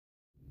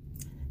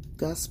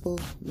Gospel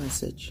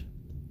Message.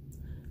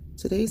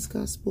 Today's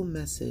Gospel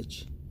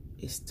Message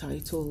is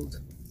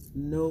titled,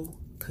 No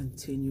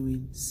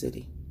Continuing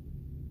City.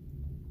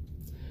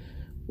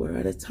 We're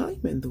at a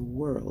time in the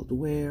world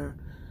where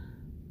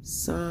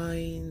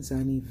signs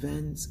and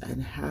events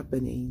and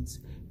happenings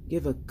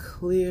give a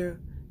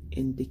clear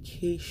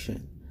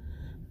indication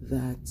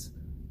that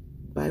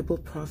Bible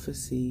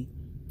prophecy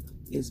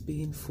is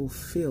being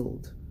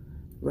fulfilled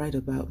right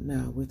about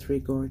now with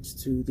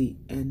regards to the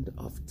end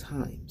of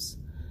times.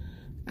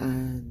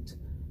 And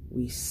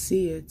we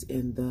see it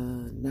in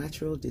the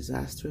natural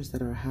disasters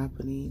that are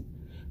happening.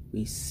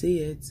 We see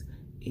it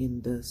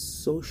in the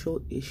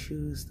social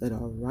issues that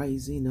are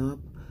rising up,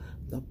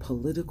 the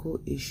political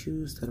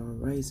issues that are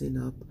rising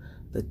up,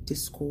 the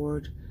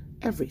discord,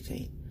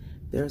 everything.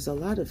 There's a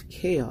lot of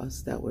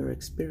chaos that we're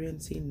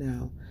experiencing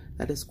now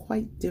that is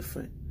quite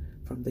different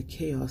from the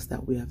chaos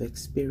that we have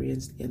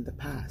experienced in the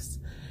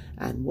past.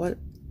 And what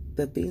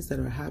the things that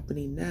are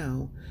happening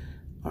now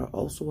are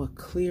also a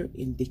clear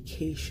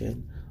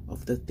indication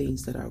of the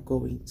things that are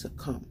going to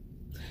come.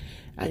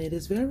 And it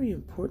is very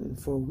important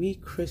for we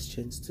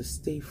Christians to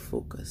stay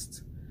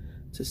focused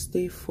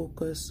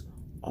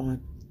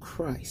on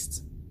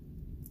Christ,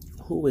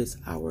 who is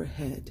our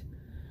head,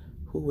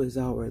 who is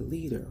our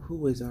leader,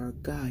 who is our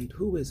guide,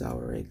 who is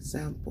our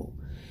example.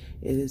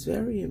 It is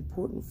very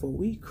important for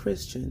we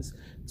Christians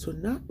to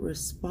not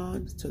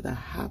respond to the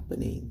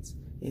happenings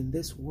in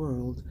this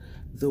world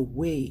the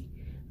way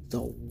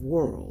the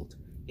world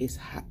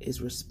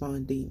is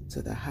responding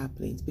to the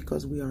happenings,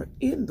 because we are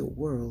in the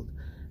world,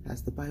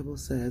 as the Bible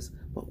says,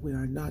 but we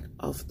are not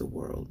of the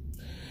world.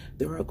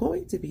 There are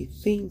going to be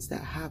things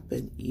that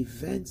happen,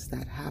 events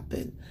that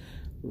happen,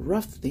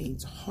 rough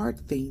things,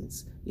 hard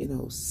things,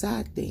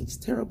 sad things,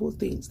 terrible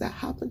things that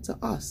happen to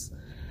us,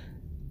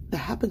 that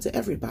happen to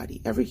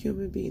everybody, every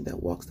human being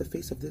that walks the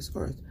face of this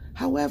earth.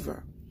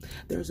 However,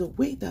 there's a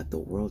way that the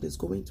world is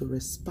going to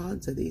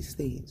respond to these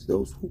things,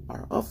 those who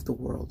are of the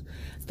world,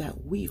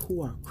 that we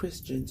who are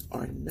Christians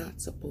are not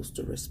supposed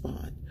to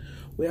respond.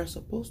 We are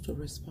supposed to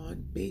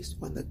respond based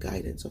on the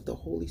guidance of the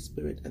Holy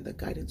Spirit and the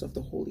guidance of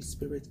the Holy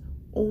Spirit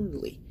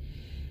only.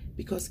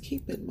 Because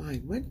keep in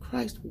mind, when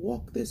Christ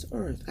walked this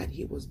earth and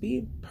he was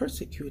being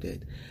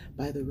persecuted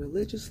by the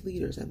religious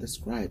leaders and the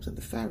scribes and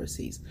the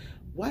Pharisees,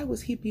 why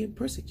was he being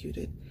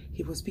persecuted?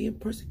 He was being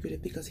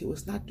persecuted because he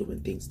was not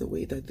doing things the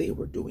way that they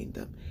were doing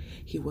them.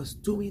 He was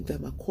doing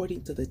them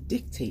according to the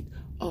dictate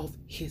of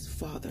his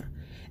Father.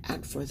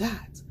 And for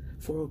that,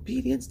 for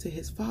obedience to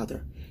his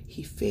Father,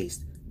 he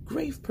faced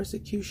grave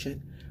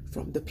persecution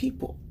from the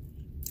people,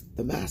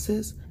 the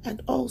masses,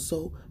 and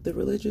also the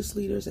religious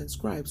leaders and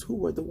scribes, who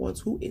were the ones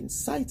who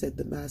incited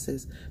the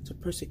masses to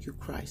persecute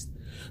Christ.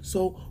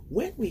 So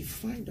when we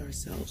find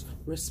ourselves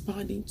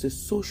responding to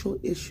social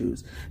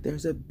issues,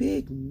 there's a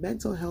big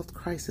mental health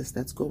crisis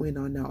that's going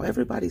on now.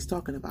 Everybody's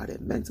talking about it.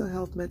 Mental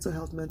health, mental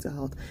health, mental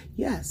health.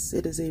 Yes,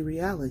 it is a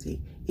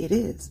reality. It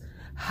is.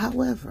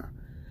 However,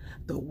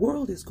 the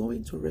world is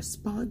going to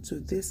respond to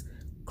this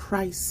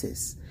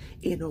crisis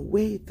in a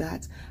way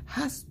that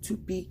has to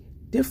be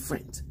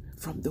different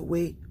from the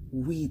way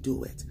we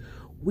do it.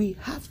 We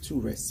have to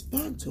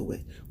respond to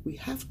it. We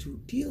have to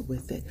deal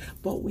with it.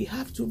 But we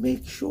have to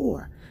make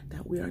sure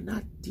that we are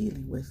not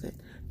dealing with it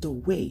the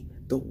way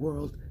the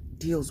world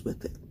deals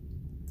with it.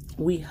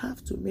 We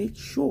have to make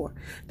sure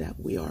that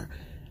we are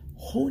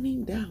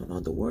honing down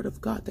on the word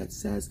of God that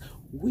says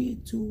we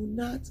do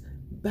not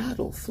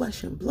battle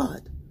flesh and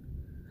blood,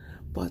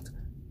 but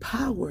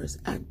powers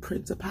and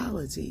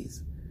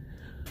principalities,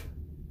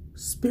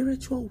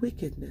 spiritual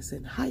wickedness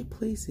in high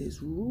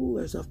places,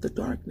 rulers of the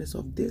darkness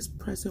of this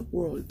present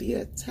world. The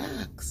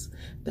attacks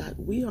that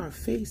we are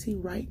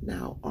facing right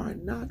now are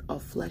not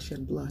of flesh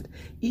and blood,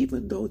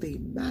 even though they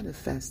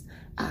manifest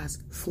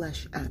as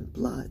flesh and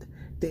blood.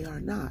 They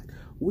are not.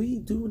 We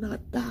do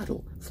not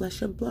battle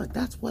flesh and blood.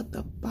 That's what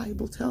the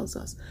Bible tells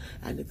us.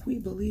 And if we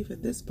believe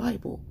in this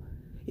Bible,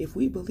 if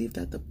we believe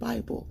that the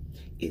Bible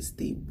is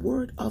the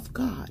Word of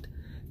God,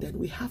 then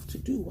we have to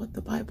do what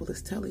the Bible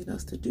is telling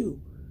us to do.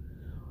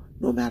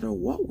 No matter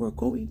what we're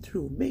going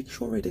through, make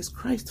sure it is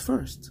Christ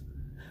first,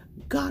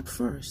 God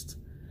first,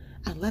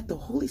 and let the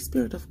Holy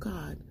Spirit of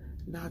God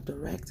now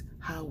direct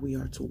how we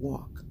are to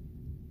walk.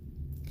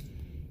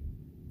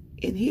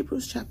 In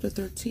Hebrews chapter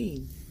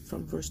 13,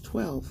 from verse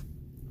 12,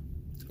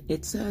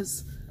 it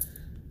says,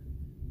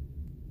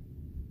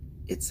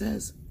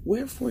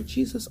 Wherefore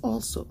Jesus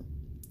also,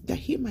 that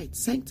he might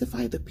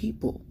sanctify the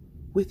people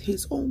with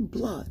his own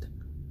blood,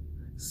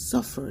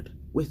 suffered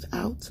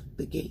without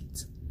the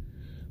gate.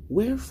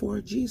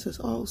 Wherefore Jesus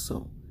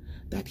also,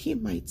 that he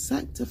might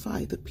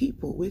sanctify the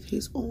people with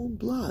his own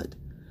blood,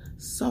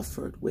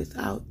 suffered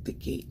without the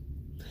gate.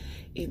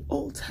 In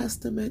Old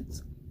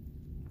Testament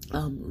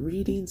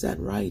readings and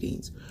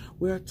writings,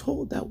 we are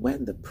told that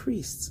when the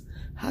priests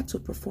had to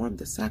perform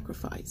the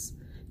sacrifice,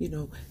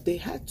 they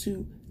had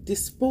to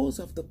dispose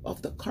of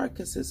the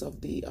carcasses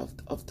of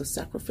the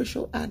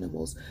sacrificial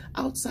animals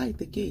outside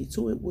the gate,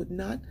 so it would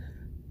not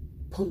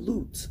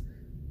pollute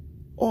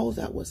all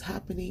that was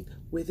happening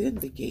within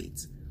the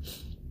gates.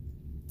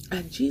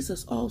 And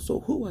Jesus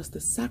also, who was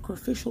the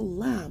sacrificial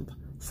lamb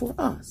for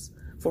us,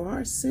 for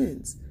our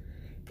sins,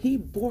 he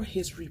bore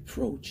his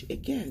reproach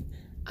again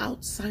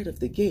outside of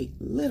the gate.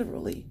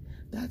 Literally,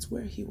 that's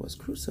where he was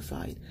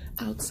crucified,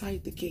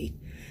 outside the gate.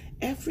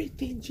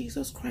 Everything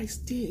Jesus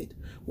Christ did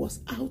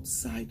was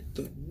outside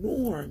the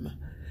norm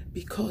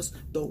because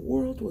the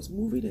world was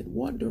moving in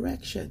one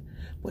direction,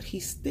 but he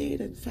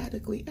stayed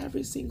emphatically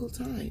every single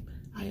time.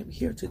 I am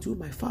here to do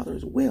my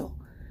Father's will.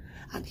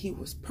 And he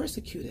was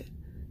persecuted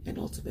and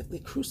ultimately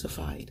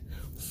crucified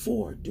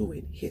for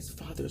doing his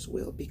Father's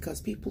will, because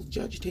people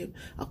judged him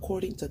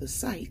according to the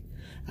sight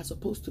as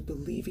opposed to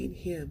believing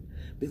him,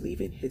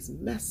 believing his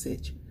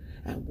message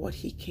and what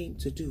he came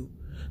to do.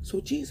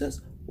 So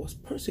Jesus was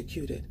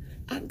persecuted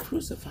and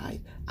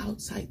crucified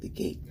outside the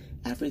gate.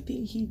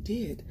 Everything he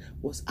did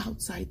was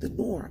outside the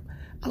norm,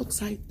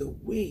 outside the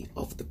way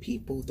of the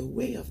people, the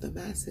way of the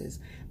masses,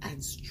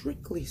 and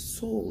strictly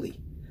solely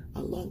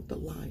along the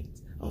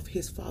lines of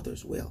his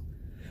Father's will.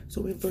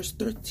 So in verse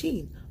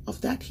 13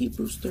 of that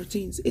Hebrews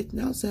 13, it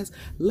now says,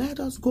 let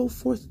us go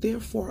forth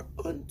therefore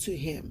unto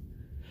him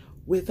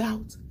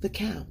without the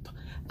camp,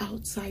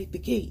 outside the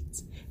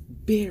gates,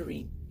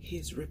 bearing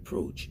his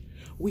reproach.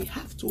 We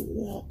have to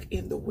walk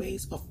in the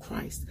ways of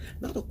Christ,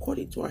 not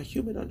according to our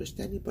human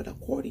understanding, but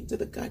according to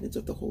the guidance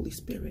of the Holy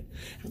Spirit.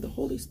 And the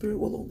Holy Spirit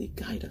will only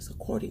guide us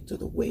according to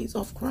the ways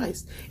of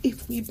Christ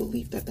if we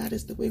believe that that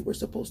is the way we're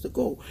supposed to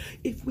go.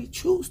 If we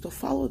choose to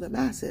follow the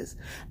masses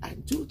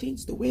and do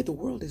things the way the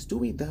world is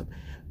doing them,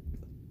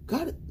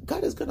 God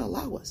is going to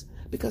allow us,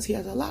 because he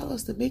has allowed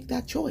us to make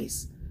that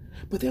choice.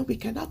 But then we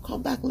cannot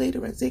come back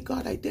later and say,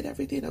 God, I did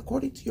everything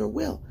according to your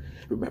will.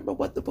 Remember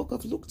what the book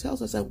of Luke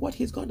tells us and what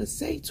he's going to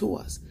say to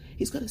us.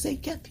 He's going to say,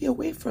 get thee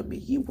away from me,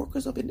 ye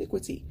workers of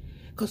iniquity.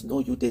 Because no,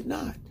 you did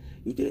not.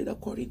 You did it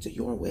according to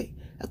your way,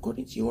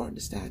 according to your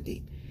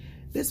understanding.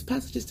 This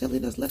passage is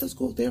telling us, let us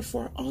go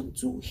therefore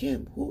unto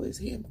him. Who is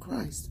him?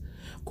 Christ.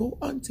 Go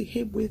unto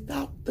him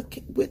without the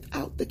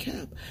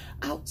camp,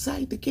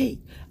 outside the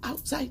gate,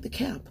 outside the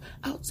camp,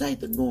 outside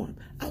the norm,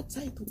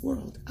 outside the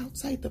world,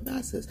 outside the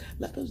masses.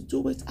 Let us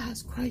do it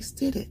as Christ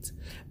did it.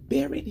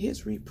 Bearing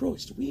his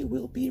reproach, we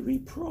will be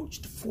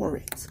reproached for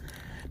it.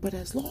 But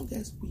as long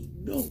as we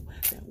know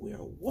that we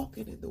are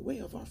walking in the way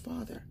of our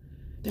Father,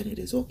 then it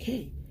is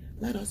okay.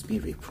 Let us be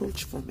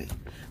reproached from it,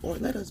 or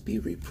let us be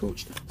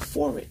reproached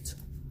for it,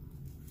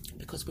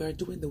 because we are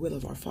doing the will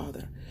of our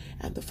Father.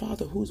 And the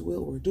Father whose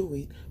will we're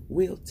doing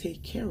will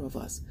take care of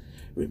us.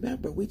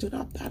 Remember, we do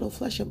not battle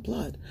flesh and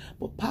blood,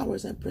 but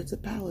powers and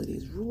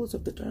principalities, rulers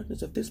of the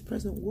darkness of this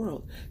present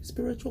world,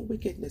 spiritual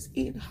wickedness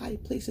in high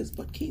places.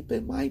 But keep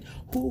in mind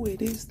who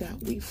it is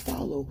that we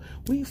follow.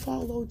 We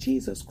follow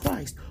Jesus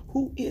Christ,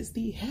 who is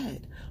the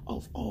head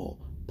of all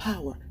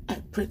power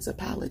and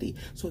principality.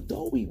 So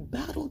though we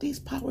battle these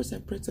powers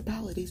and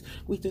principalities,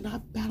 we do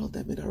not battle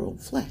them in our own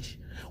flesh.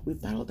 We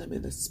battle them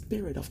in the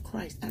spirit of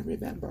Christ. And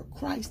remember,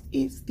 Christ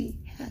is the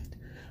head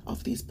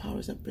of these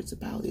powers and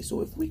principalities.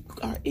 So if we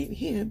are in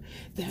him,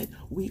 then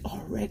we are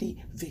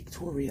already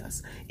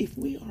victorious. If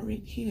we are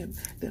in him,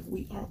 then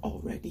we are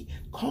already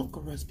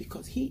conquerors,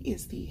 because he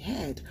is the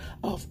head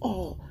of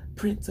all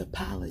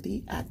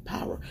principality and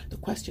power. The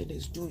question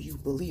is, do you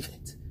believe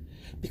it?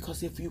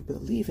 Because if you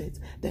believe it,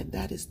 then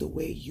that is the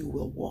way you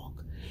will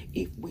walk.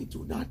 If we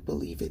do not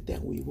believe it,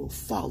 then we will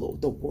follow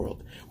the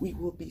world. We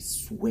will be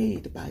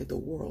swayed by the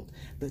world.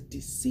 The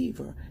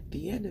deceiver,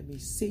 the enemy,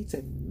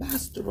 Satan,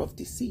 master of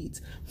deceits,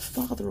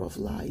 father of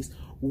lies,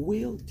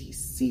 will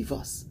deceive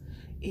us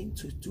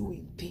into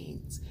doing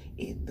things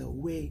in the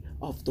way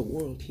of the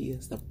world. He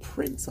is the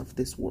prince of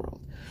this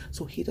world.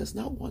 So he does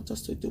not want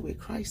us to do it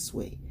Christ's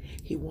way.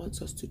 He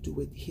wants us to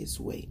do it his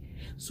way.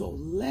 So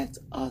let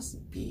us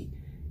be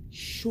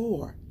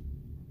sure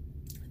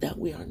that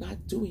we are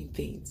not doing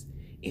things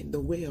in the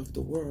way of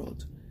the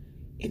world.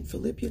 In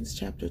Philippians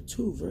chapter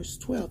 2 verse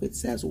 12, it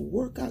says,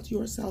 work out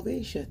your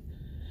salvation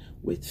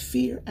with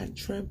fear and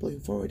trembling,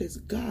 for it is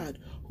God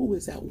who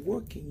is at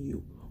work in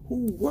you,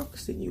 who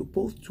works in you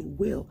both to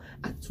will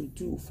and to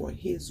do for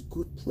his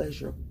good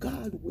pleasure.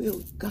 God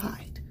will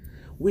guide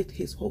with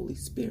his Holy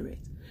Spirit.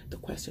 The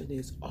question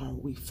is, are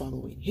we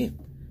following him,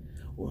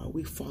 or are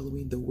we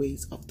following the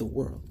ways of the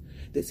world?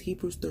 This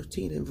Hebrews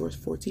 13 and verse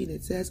 14,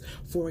 it says,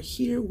 for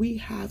here we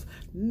have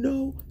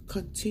no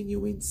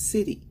continuing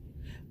city,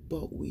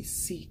 but we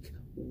seek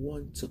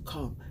one to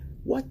come.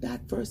 What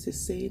that verse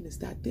is saying is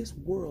that this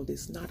world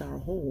is not our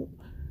home.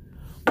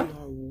 We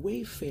are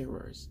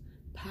wayfarers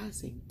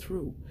passing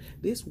through.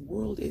 This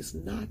world is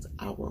not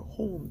our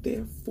home.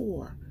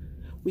 Therefore,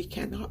 we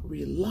cannot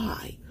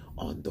rely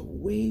on the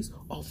ways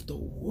of the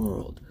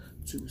world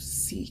to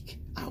seek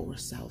our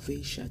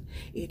salvation.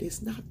 It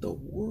is not the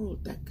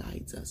world that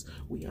guides us.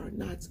 We are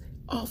not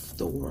of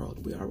the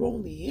world. We are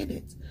only in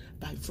it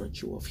by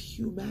virtue of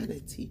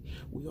humanity.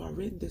 We are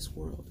in this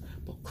world,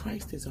 but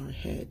Christ is our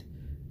head.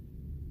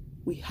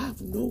 We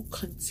have no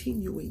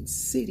continuing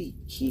city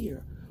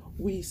here.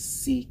 We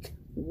seek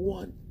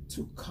one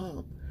to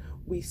come.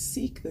 We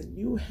seek the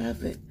new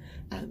heaven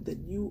and the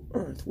new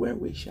earth where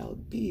we shall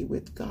be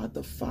with God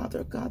the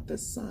Father, God the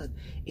Son,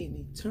 in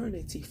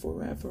eternity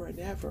forever and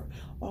ever.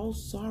 All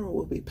sorrow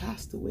will be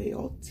passed away.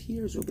 All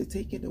tears will be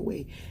taken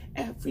away.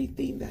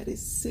 Everything that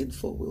is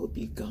sinful will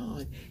be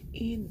gone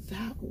in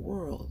that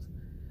world.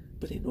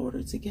 But in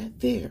order to get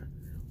there,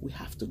 we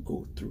have to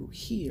go through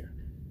here.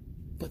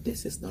 But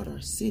this is not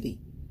our city.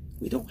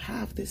 We don't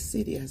have this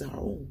city as our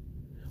own.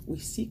 We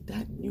seek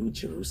that new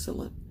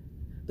Jerusalem,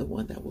 the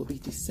one that will be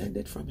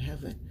descended from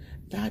heaven.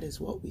 That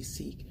is what we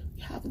seek.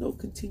 We have no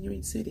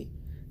continuing city.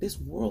 This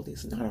world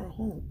is not our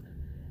home.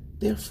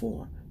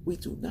 Therefore, we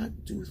do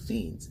not do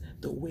things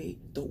the way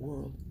the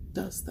world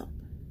does them.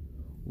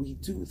 We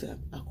do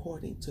them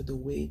according to the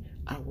way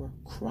our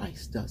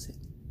Christ does it.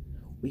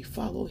 We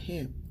follow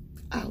him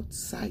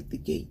outside the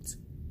gate.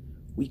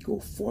 We go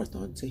forth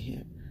unto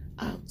him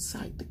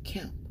outside the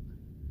camp,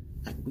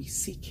 and we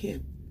seek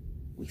him.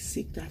 We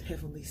seek that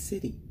heavenly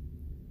city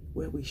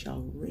where we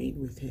shall reign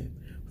with him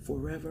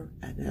forever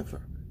and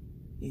ever.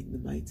 In the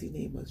mighty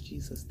name of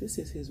Jesus. This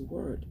is his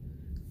word.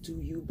 Do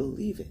you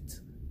believe it?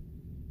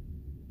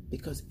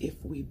 Because if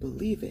we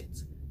believe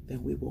it,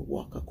 then we will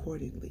walk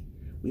accordingly.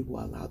 We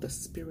will allow the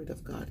Spirit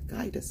of God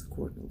guide us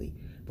accordingly.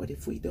 But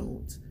if we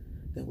don't,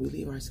 then we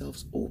leave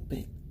ourselves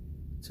open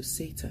to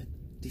Satan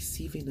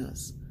deceiving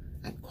us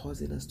and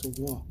causing us to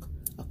walk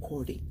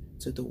according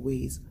to the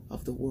ways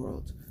of the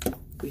world.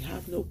 We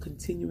have no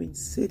continuing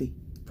city,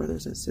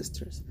 brothers and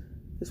sisters.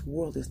 This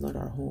world is not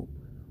our home.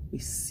 We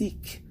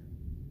seek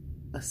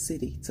a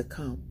city to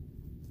come,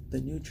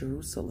 the New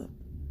Jerusalem,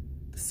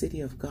 the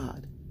city of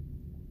God,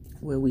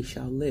 where we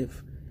shall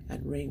live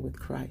and reign with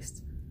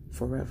Christ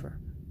forever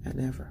and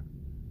ever.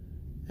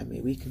 And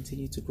may we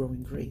continue to grow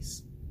in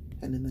grace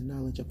and in the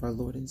knowledge of our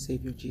Lord and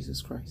Savior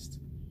Jesus Christ.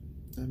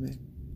 Amen.